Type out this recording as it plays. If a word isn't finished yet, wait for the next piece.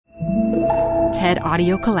TED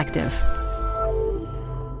Audio Collective.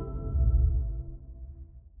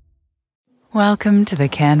 Welcome to the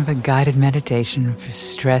Canva guided meditation for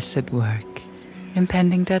stress at work.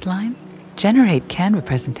 Impending deadline? Generate Canva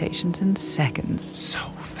presentations in seconds. So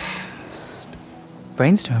fast.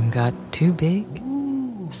 Brainstorm got too big?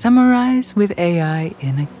 Summarize with AI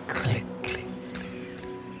in a click.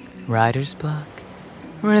 Writer's block?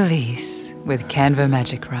 Release with Canva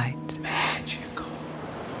Magic Write. Magical.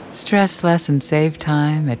 Stress less and save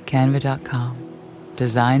time at canva.com.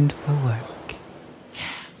 Designed for work.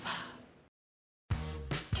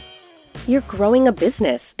 You're growing a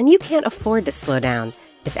business, and you can't afford to slow down.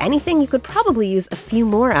 If anything, you could probably use a few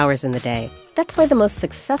more hours in the day. That's why the most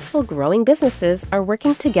successful growing businesses are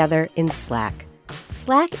working together in Slack.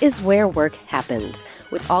 Slack is where work happens,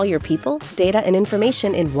 with all your people, data, and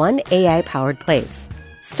information in one AI-powered place.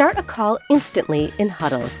 Start a call instantly in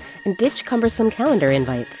huddles and ditch cumbersome calendar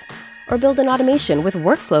invites. Or build an automation with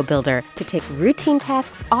Workflow Builder to take routine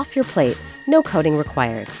tasks off your plate, no coding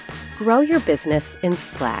required. Grow your business in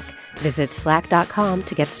Slack. Visit slack.com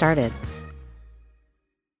to get started.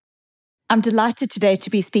 I'm delighted today to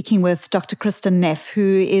be speaking with Dr. Kristin Neff,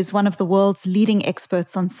 who is one of the world's leading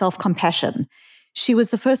experts on self-compassion. She was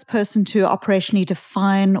the first person to operationally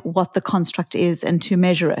define what the construct is and to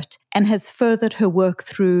measure it, and has furthered her work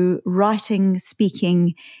through writing,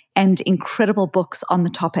 speaking, and incredible books on the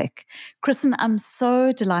topic. Kristin, I'm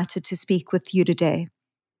so delighted to speak with you today.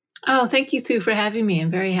 Oh, thank you, Sue, for having me.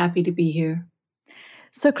 I'm very happy to be here.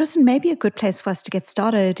 So, Kristin, maybe a good place for us to get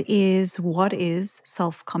started is, what is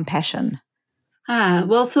self-compassion?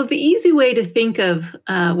 So the easy way to think of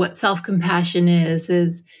what self-compassion is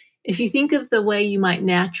if you think of the way you might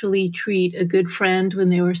naturally treat a good friend when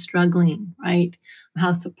they were struggling, right?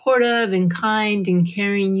 How supportive and kind and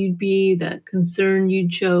caring you'd be, the concern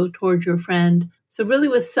you'd show toward your friend. So really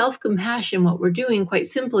with self-compassion, what we're doing quite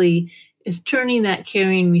simply is turning that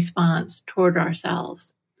caring response toward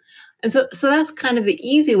ourselves. And so that's kind of the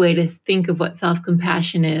easy way to think of what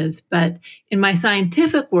self-compassion is. But in my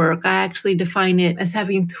scientific work, I actually define it as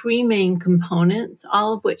having three main components,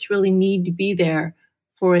 all of which really need to be there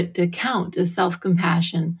for it to count as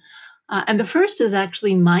self-compassion. And the first is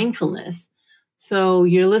actually mindfulness. So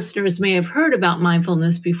your listeners may have heard about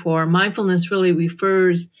mindfulness before. Mindfulness really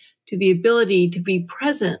refers to the ability to be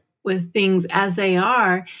present with things as they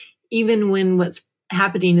are, even when what's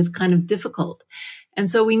happening is kind of difficult. And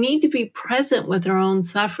so we need to be present with our own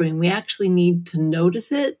suffering. We actually need to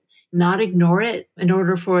notice it, not ignore it, in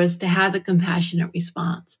order for us to have a compassionate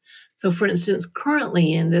response. So for instance,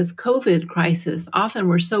 currently in this COVID crisis, often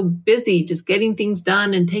we're so busy just getting things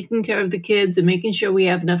done and taking care of the kids and making sure we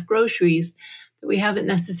have enough groceries that we haven't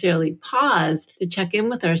necessarily paused to check in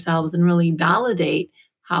with ourselves and really validate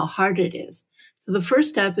how hard it is. So the first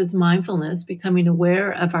step is mindfulness, becoming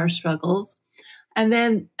aware of our struggles. And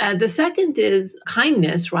then the second is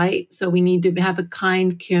kindness, right? So we need to have a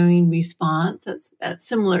kind, caring response. That's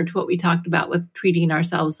similar to what we talked about with treating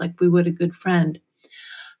ourselves like we would a good friend.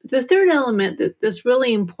 But the third element that's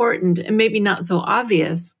really important and maybe not so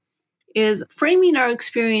obvious is framing our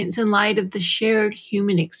experience in light of the shared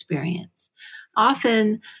human experience.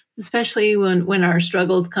 Often, especially when our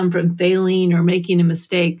struggles come from failing or making a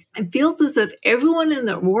mistake, it feels as if everyone in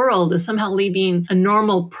the world is somehow leading a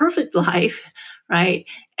normal, perfect life, right?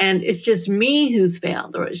 And it's just me who's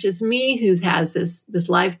failed, or it's just me who has this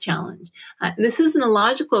life challenge. This isn't a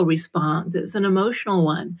logical response; it's an emotional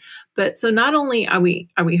one. But so not only are we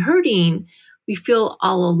hurting, we feel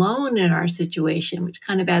all alone in our situation, which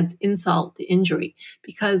kind of adds insult to injury.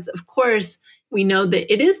 Because of course we know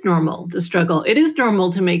that it is normal to struggle. It is normal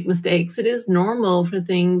to make mistakes. It is normal for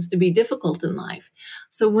things to be difficult in life.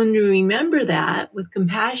 So when we remember that with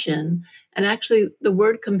compassion, and actually the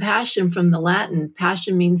word compassion from the Latin,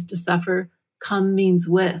 passion means to suffer, come means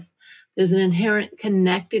with. There's an inherent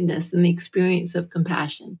connectedness in the experience of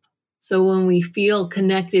compassion. So when we feel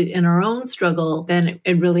connected in our own struggle, then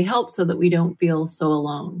it really helps so that we don't feel so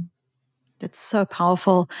alone. That's so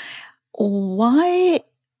powerful. Why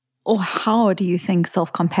or how do you think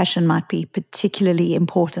self-compassion might be particularly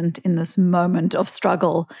important in this moment of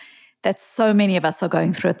struggle that so many of us are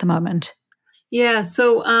going through at the moment? Yeah,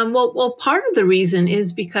 so part of the reason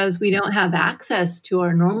is because we don't have access to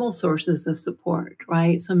our normal sources of support,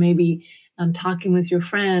 right? So maybe talking with your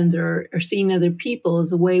friends or seeing other people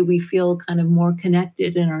is a way we feel kind of more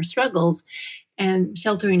connected in our struggles, and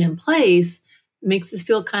sheltering in place makes us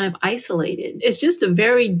feel kind of isolated. It's just a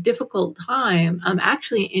very difficult time,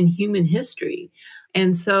 actually in human history.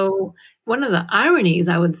 And so one of the ironies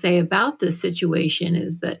I would say about this situation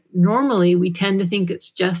is that normally we tend to think it's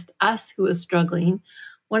just us who is struggling,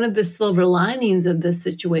 one of the silver linings of this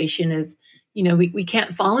situation is, we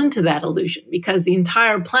can't fall into that illusion because the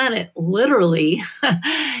entire planet literally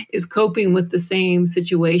is coping with the same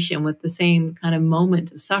situation, with the same kind of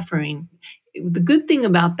moment of suffering. The good thing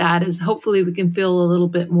about that is hopefully we can feel a little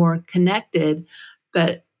bit more connected.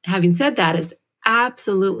 But having said that, it's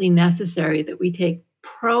absolutely necessary that we take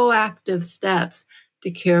proactive steps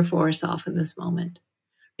to care for ourselves in this moment.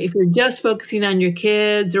 If you're just focusing on your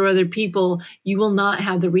kids or other people, you will not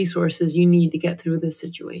have the resources you need to get through this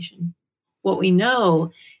situation. What we know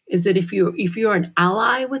is that if you're an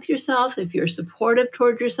ally with yourself, if you're supportive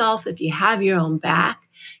toward yourself, if you have your own back,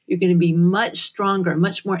 you're going to be much stronger,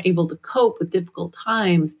 much more able to cope with difficult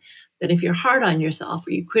times than if you're hard on yourself or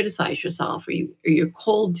you criticize yourself or you're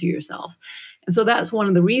cold to yourself. And so that's one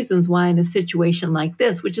of the reasons why in a situation like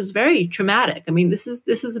this, which is very traumatic, I mean, this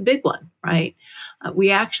is a big one, right? We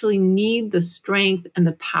actually need the strength and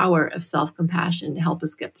the power of self-compassion to help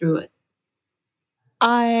us get through it.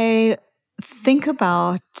 I think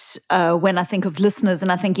about when I think of listeners,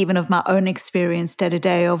 and I think even of my own experience day to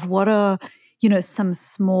day, of what are, some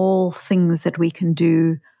small things that we can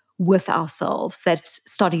do with ourselves that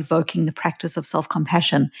start evoking the practice of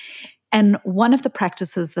self-compassion. And one of the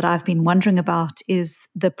practices that I've been wondering about is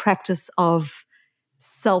the practice of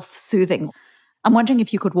self-soothing. I'm wondering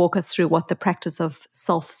if you could walk us through what the practice of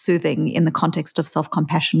self-soothing in the context of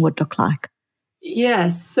self-compassion would look like.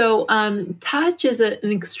 Yes. So touch is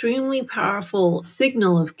an extremely powerful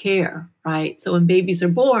signal of care, right? So when babies are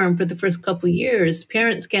born, for the first couple of years,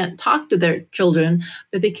 parents can't talk to their children,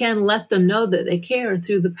 but they can let them know that they care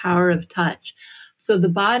through the power of touch. So the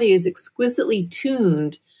body is exquisitely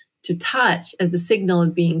tuned to touch as a signal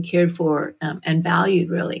of being cared for and valued,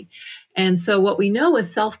 really. And so what we know with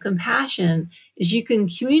self-compassion is you can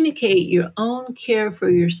communicate your own care for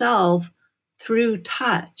yourself through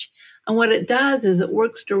touch. And what it does is it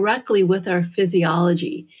works directly with our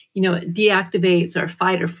physiology. It deactivates our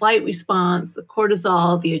fight or flight response, the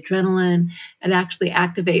cortisol, the adrenaline. It actually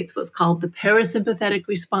activates what's called the parasympathetic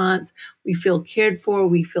response. We feel cared for,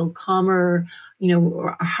 we feel calmer,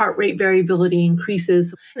 our heart rate variability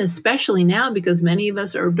increases, especially now because many of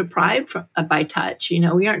us are deprived by touch.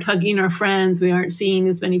 We aren't hugging our friends. We aren't seeing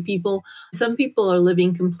as many people. Some people are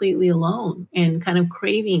living completely alone and kind of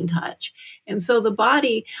craving touch. And so the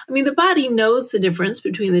body knows the difference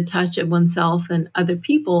between the touch of oneself and other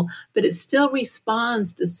people, but it still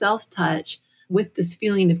responds to self-touch with this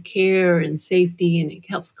feeling of care and safety, and it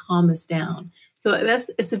helps calm us down. So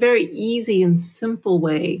it's a very easy and simple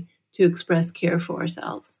way to express care for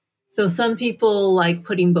ourselves. So some people like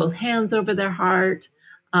putting both hands over their heart.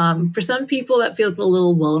 For some people, that feels a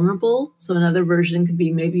little vulnerable. So another version could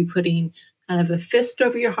be maybe putting kind of a fist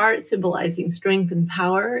over your heart, symbolizing strength and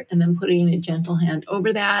power, and then putting a gentle hand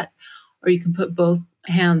over that. Or you can put both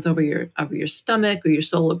hands over your stomach or your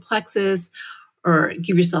solar plexus, or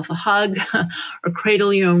give yourself a hug, or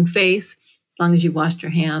cradle your own face, as long as you've washed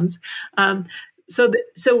your hands.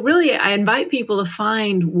 So really, I invite people to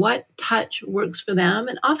find what touch works for them.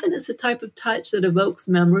 And often it's a type of touch that evokes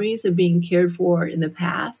memories of being cared for in the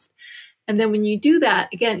past. And then when you do that,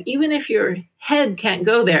 again, even if your head can't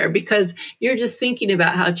go there because you're just thinking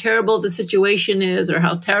about how terrible the situation is or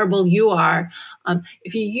how terrible you are,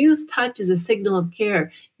 if you use touch as a signal of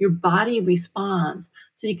care, your body responds.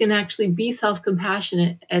 So you can actually be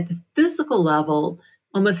self-compassionate at the physical level,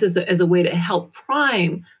 almost as a way to help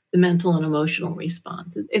prime the mental and emotional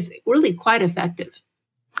response. It's really quite effective.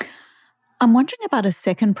 I'm wondering about a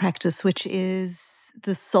second practice, which is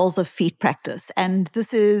the soles of feet practice. And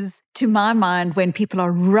this is, to my mind, when people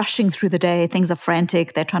are rushing through the day, things are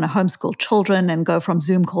frantic, they're trying to homeschool children and go from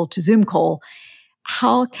Zoom call to Zoom call.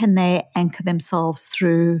 How can they anchor themselves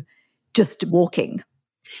through just walking?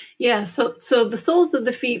 Yeah, so the soles of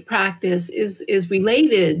the feet practice is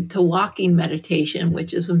related to walking meditation,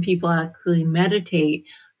 which is when people actually meditate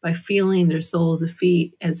by feeling their soles of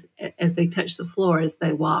feet as they touch the floor as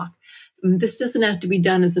they walk. This doesn't have to be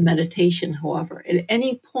done as a meditation, however. At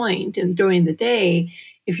any point during the day,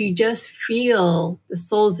 if you just feel the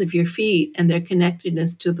soles of your feet and their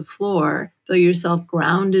connectedness to the floor, feel yourself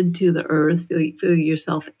grounded to the earth, feel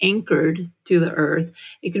yourself anchored to the earth,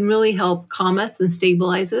 it can really help calm us and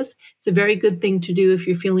stabilize us. It's a very good thing to do if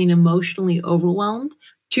you're feeling emotionally overwhelmed.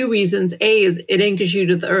 Two reasons. A is it anchors you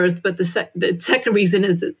to the earth, but the second reason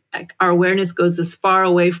is that our awareness goes as far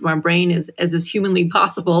away from our brain as is humanly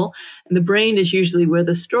possible. And the brain is usually where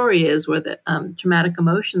the story is, where the traumatic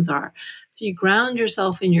emotions are. So you ground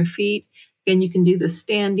yourself in your feet, Again, you can do this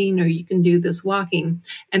standing or you can do this walking.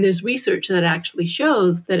 And there's research that actually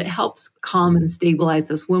shows that it helps calm and stabilize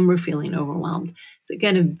us when we're feeling overwhelmed. It's,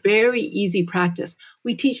 again, a very easy practice.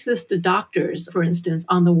 We teach this to doctors, for instance,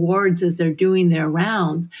 on the wards as they're doing their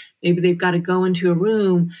rounds. Maybe they've got to go into a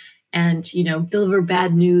room and, deliver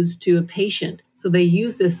bad news to a patient. So they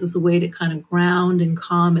use this as a way to kind of ground and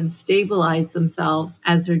calm and stabilize themselves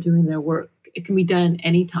as they're doing their work. It can be done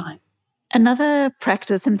anytime. Another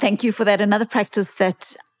practice, and thank you for that, another practice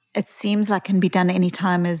that it seems like can be done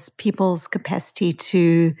anytime is people's capacity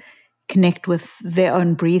to connect with their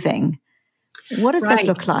own breathing. What does that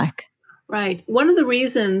look like? Right. One of the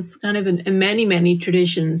reasons kind of in many, many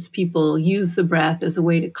traditions, people use the breath as a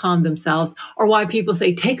way to calm themselves, or why people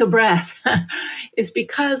say, take a breath, is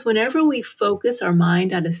because whenever we focus our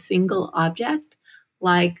mind on a single object,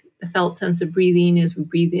 like the felt sense of breathing as we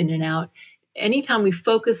breathe in and out, anytime we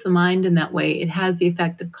focus the mind in that way, it has the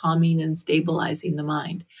effect of calming and stabilizing the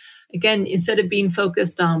mind. Again, instead of being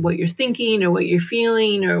focused on what you're thinking or what you're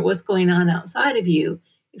feeling or what's going on outside of you,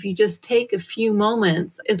 if you just take a few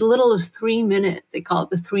moments, as little as 3 minutes, they call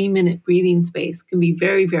it the 3-minute breathing space, can be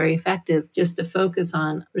very, very effective just to focus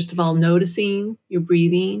on, first of all, noticing your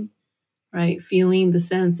breathing, right? Feeling the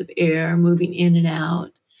sense of air moving in and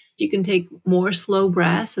out. You can take more slow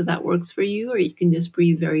breaths if that works for you, or you can just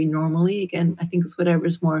breathe very normally. Again, I think it's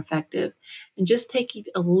whatever's more effective. And just taking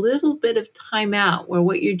a little bit of time out where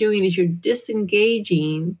what you're doing is you're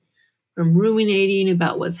disengaging from ruminating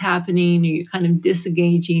about what's happening, or you're kind of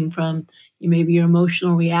disengaging from maybe your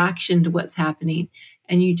emotional reaction to what's happening.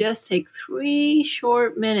 And you just take 3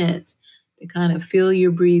 short minutes to kind of feel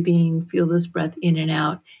your breathing, feel this breath in and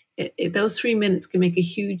out. Those 3 minutes can make a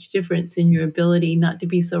huge difference in your ability not to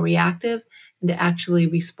be so reactive and to actually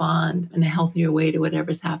respond in a healthier way to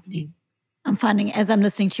whatever's happening. I'm finding as I'm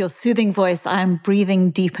listening to your soothing voice, I'm breathing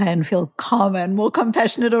deeper and feel calmer and more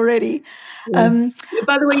compassionate already. By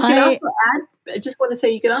the way, you can also add, I just want to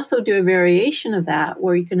say, you can also do a variation of that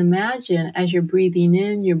where you can imagine as you're breathing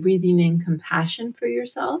in compassion for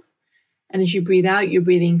yourself. And as you breathe out, you're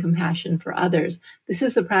breathing compassion for others. This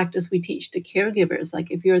is a practice we teach to caregivers. Like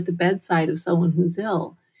if you're at the bedside of someone who's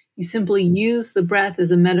ill, you simply use the breath as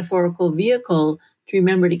a metaphorical vehicle to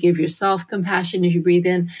remember to give yourself compassion as you breathe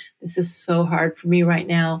in. This is so hard for me right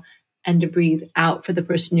now. And to breathe out for the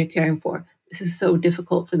person you're caring for. This is so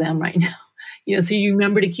difficult for them right now. So you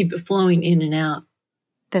remember to keep it flowing in and out.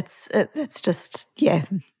 That's just,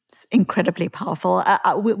 it's incredibly powerful.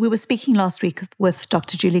 We were speaking last week with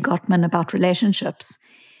Dr. Julie Gottman about relationships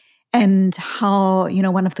and how,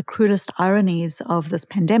 one of the cruelest ironies of this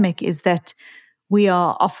pandemic is that we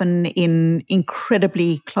are often in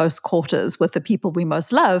incredibly close quarters with the people we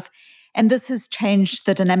most love. And this has changed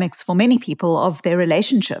the dynamics for many people of their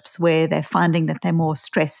relationships, where they're finding that they're more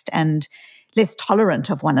stressed and less tolerant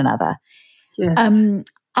of one another. Yes.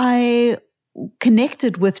 I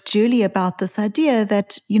connected with Julie about this idea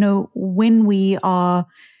that, when we are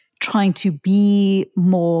trying to be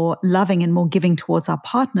more loving and more giving towards our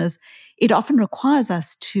partners, it often requires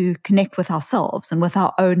us to connect with ourselves and with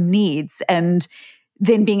our own needs, and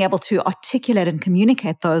then being able to articulate and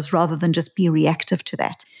communicate those rather than just be reactive to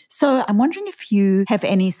that. So I'm wondering if you have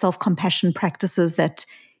any self-compassion practices that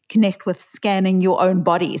connect with scanning your own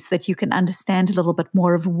body so that you can understand a little bit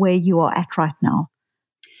more of where you are at right now.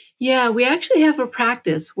 Yeah, we actually have a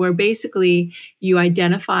practice where basically you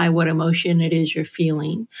identify what emotion it is you're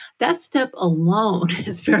feeling. That step alone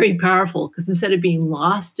is very powerful because instead of being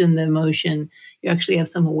lost in the emotion, you actually have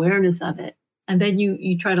some awareness of it. And then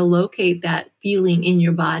you try to locate that feeling in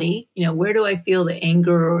your body. Where do I feel the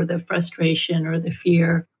anger or the frustration or the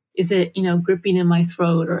fear? Is it, gripping in my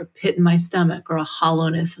throat or a pit in my stomach or a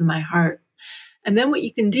hollowness in my heart? And then what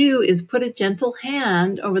you can do is put a gentle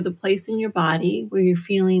hand over the place in your body where you're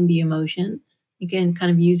feeling the emotion. Again,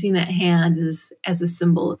 kind of using that hand as a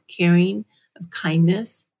symbol of caring, of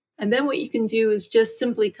kindness. And then what you can do is just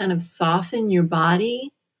simply kind of soften your body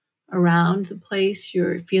around the place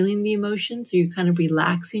you're feeling the emotion. So you're kind of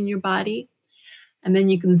relaxing your body. And then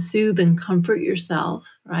you can soothe and comfort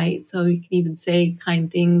yourself, right? So you can even say kind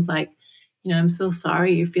things like, I'm so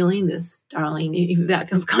sorry you're feeling this, darling, if that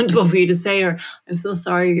feels comfortable for you to say, or I'm so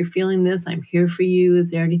sorry you're feeling this. I'm here for you. Is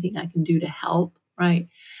there anything I can do to help, right?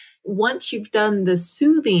 Once you've done the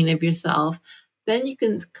soothing of yourself, then you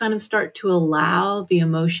can kind of start to allow the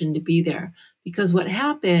emotion to be there. Because what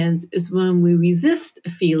happens is when we resist a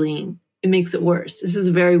feeling, it makes it worse. This is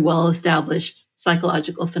a very well-established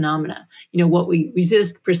psychological phenomena. What we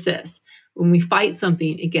resist persists. When we fight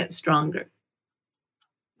something, it gets stronger.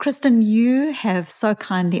 Kristen, you have so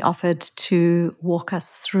kindly offered to walk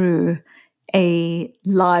us through a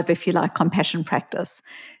live, if you like, compassion practice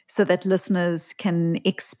so that listeners can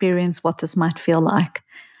experience what this might feel like.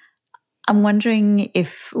 I'm wondering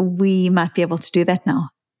if we might be able to do that now.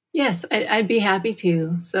 Yes, I'd be happy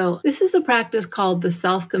to. So this is a practice called the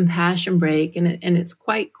self-compassion break, and it's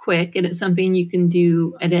quite quick, and it's something you can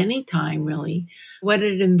do at any time, really. What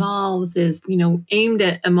it involves is, aimed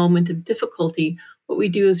at a moment of difficulty. What we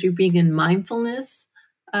do is we bring in mindfulness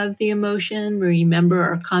of the emotion, we remember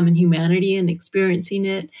our common humanity and experiencing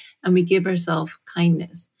it, and we give ourselves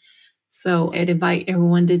kindness. So I'd invite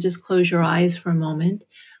everyone to just close your eyes for a moment.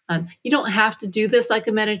 You don't have to do this like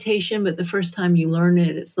a meditation, but the first time you learn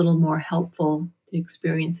it, it's a little more helpful to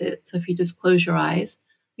experience it. So if you just close your eyes,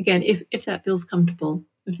 again, if that feels comfortable,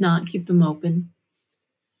 if not, keep them open.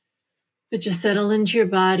 But just settle into your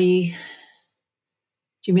body.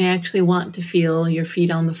 You may actually want to feel your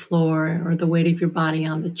feet on the floor or the weight of your body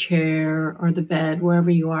on the chair or the bed, wherever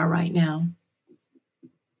you are right now.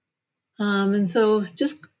 And so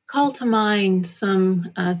just call to mind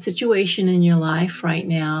some situation in your life right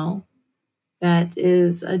now that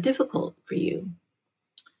is difficult for you.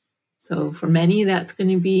 So for many, that's going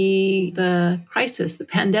to be the crisis, the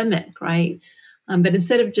pandemic, right? But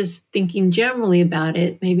instead of just thinking generally about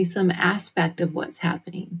it, maybe some aspect of what's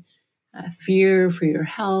happening. Fear for your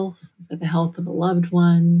health, for the health of a loved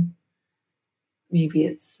one. Maybe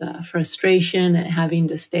it's frustration at having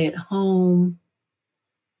to stay at home.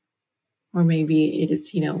 Or maybe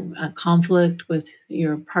it's, a conflict with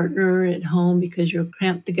your partner at home because you're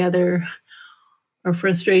cramped together, or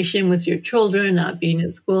frustration with your children not being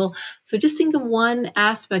at school. So just think of one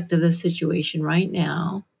aspect of the situation right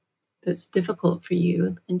now that's difficult for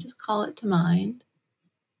you and just call it to mind.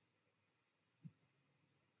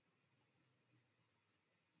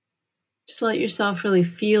 Just let yourself really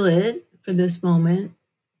feel it for this moment.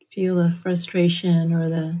 Feel the frustration or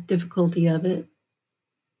the difficulty of it.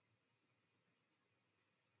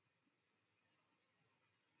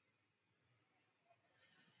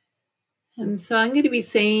 And so I'm going to be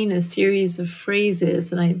saying a series of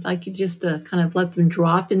phrases, and I'd like you just to kind of let them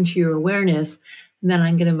drop into your awareness. And then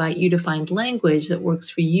I'm going to invite you to find language that works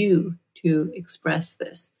for you to express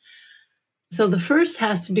this. So the first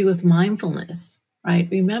has to do with mindfulness, right?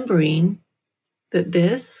 Remembering that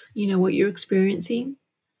this, what you're experiencing,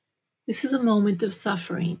 this is a moment of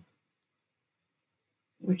suffering.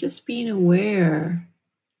 We're just being aware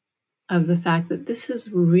of the fact that this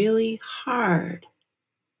is really hard.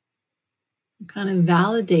 Kind of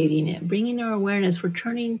validating it, bringing our awareness, we're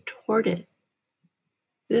turning toward it.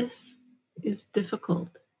 This is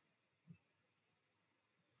difficult.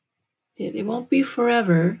 It won't be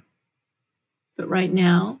forever, but right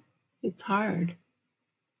now, it's hard.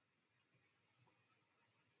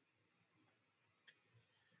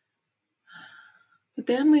 But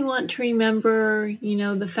then we want to remember,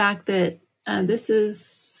 the fact that this is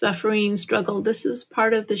suffering, struggle. This is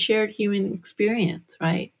part of the shared human experience,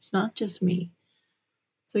 right? It's not just me.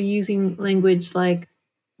 So using language like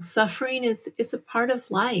suffering, it's a part of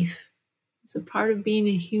life. It's a part of being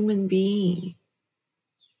a human being.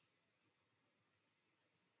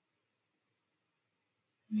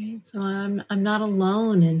 Right? So I'm not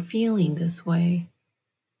alone in feeling this way.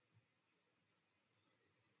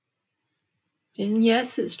 And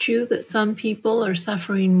yes, it's true that some people are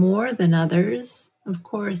suffering more than others. Of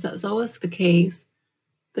course, that's always the case.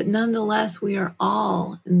 But nonetheless, we are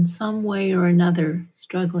all in some way or another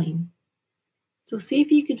struggling. So see if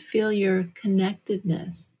you could feel your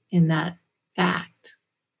connectedness in that fact.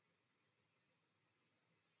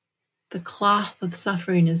 The cloth of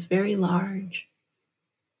suffering is very large.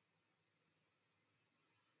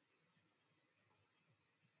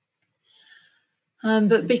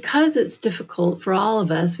 But because it's difficult for all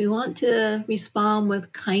of us, we want to respond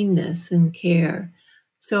with kindness and care.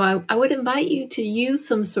 So I would invite you to use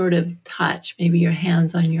some sort of touch, maybe your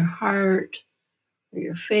hands on your heart or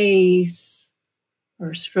your face,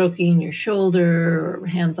 or stroking your shoulder or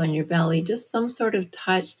hands on your belly, just some sort of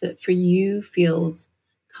touch that for you feels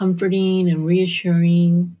comforting and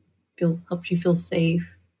reassuring, helps you feel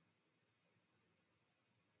safe.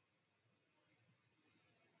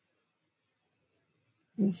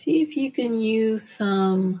 And see if you can use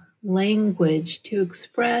some language to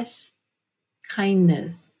express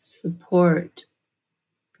kindness, support,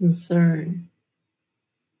 concern.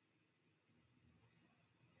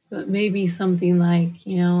 So it may be something like,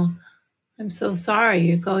 I'm so sorry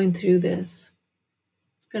you're going through this.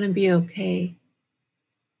 It's going to be okay.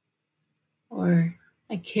 Or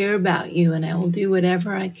I care about you and I will do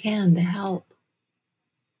whatever I can to help.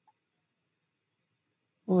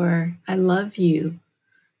 Or I love you.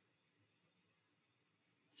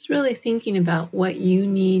 Just really thinking about what you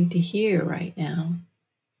need to hear right now.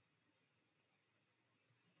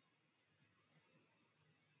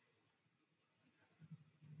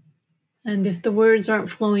 And if the words aren't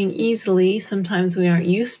flowing easily, sometimes we aren't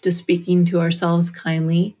used to speaking to ourselves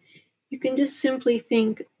kindly, you can just simply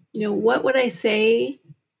think, what would I say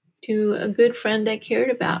to a good friend I cared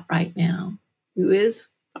about right now, who is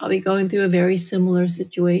probably going through a very similar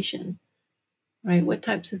situation, right? What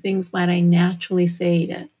types of things might I naturally say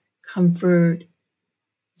to comfort,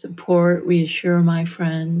 support, reassure my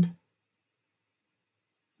friend?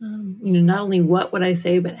 Not only what would I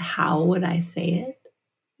say, but how would I say it?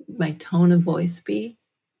 My tone of voice be?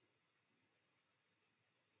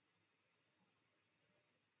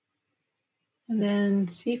 And then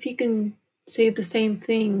see if you can say the same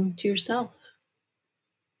thing to yourself.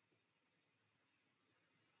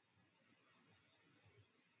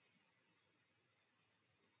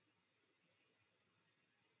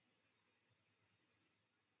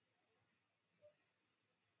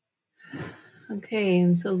 Okay,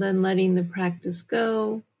 and so then letting the practice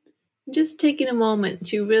go, just taking a moment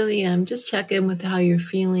to really just check in with how you're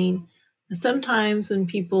feeling. Sometimes when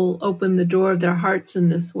people open the door of their hearts in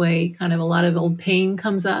this way, kind of a lot of old pain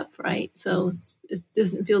comes up, right? So it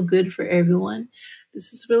doesn't feel good for everyone.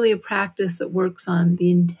 This is really a practice that works on the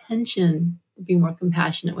intention to be more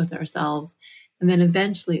compassionate with ourselves. And then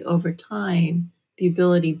eventually over time, the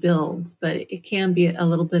ability builds, but it can be a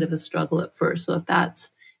little bit of a struggle at first. So if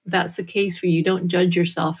that's the case for you, don't judge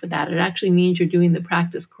yourself for that. It actually means you're doing the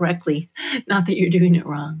practice correctly, not that you're doing it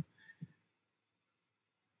wrong.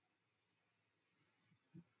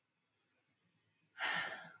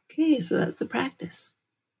 Okay, so that's the practice.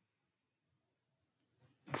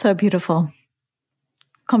 So beautiful.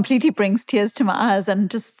 Completely brings tears to my eyes, and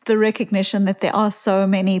just the recognition that there are so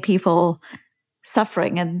many people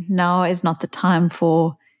suffering, and now is not the time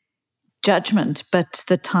for judgment, but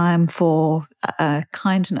the time for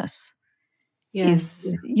kindness. Yes.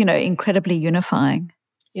 Is, incredibly unifying.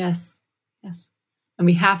 Yes. And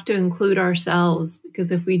we have to include ourselves,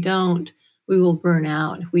 because if we don't, we will burn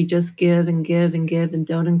out. If we just give and give and give and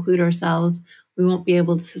don't include ourselves, we won't be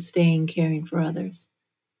able to sustain caring for others.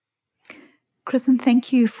 Kristen,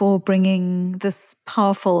 thank you for bringing this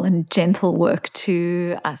powerful and gentle work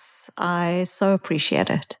to us. I so appreciate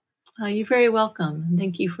it. You're very welcome. And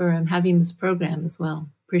thank you for having this program as well.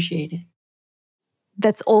 Appreciate it.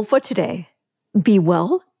 That's all for today. Be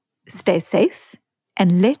well, stay safe,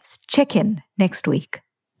 and let's check in next week.